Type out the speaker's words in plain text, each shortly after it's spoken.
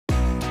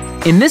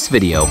In this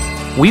video,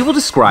 we will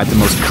describe the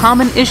most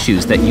common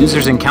issues that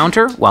users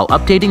encounter while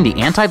updating the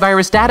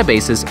antivirus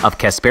databases of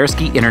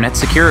Kaspersky Internet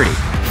Security.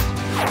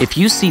 If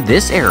you see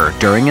this error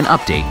during an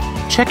update,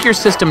 check your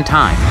system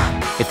time.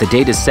 If the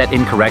date is set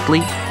incorrectly,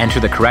 enter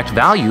the correct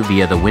value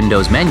via the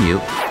Windows menu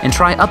and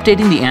try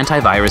updating the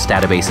antivirus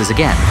databases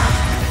again.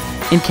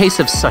 In case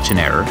of such an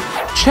error,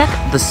 check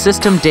the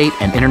system date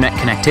and internet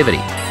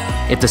connectivity.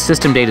 If the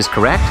system date is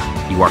correct,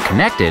 you are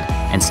connected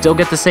and still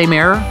get the same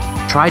error,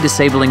 try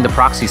disabling the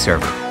proxy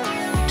server.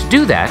 To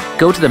do that,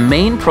 go to the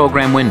main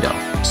program window,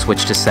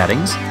 switch to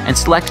Settings, and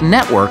select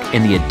Network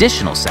in the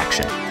Additional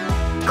section.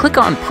 Click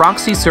on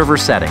Proxy Server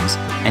Settings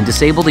and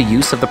disable the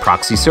use of the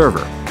proxy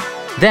server.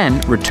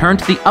 Then return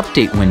to the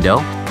Update window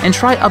and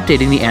try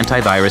updating the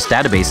antivirus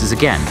databases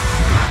again.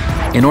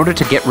 In order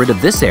to get rid of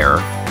this error,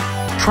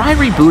 try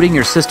rebooting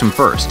your system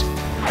first.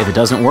 If it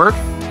doesn't work,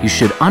 you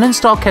should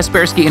uninstall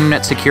Kaspersky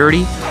Internet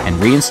Security and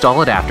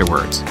reinstall it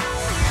afterwards.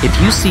 If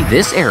you see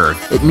this error,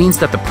 it means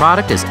that the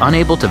product is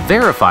unable to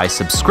verify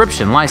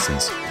subscription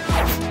license.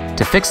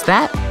 To fix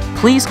that,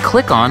 please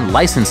click on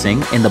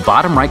Licensing in the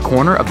bottom right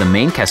corner of the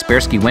main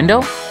Kaspersky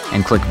window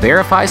and click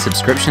Verify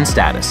Subscription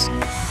Status.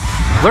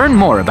 Learn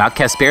more about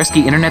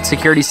Kaspersky Internet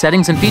Security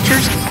settings and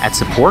features at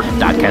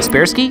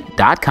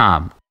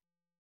support.kaspersky.com.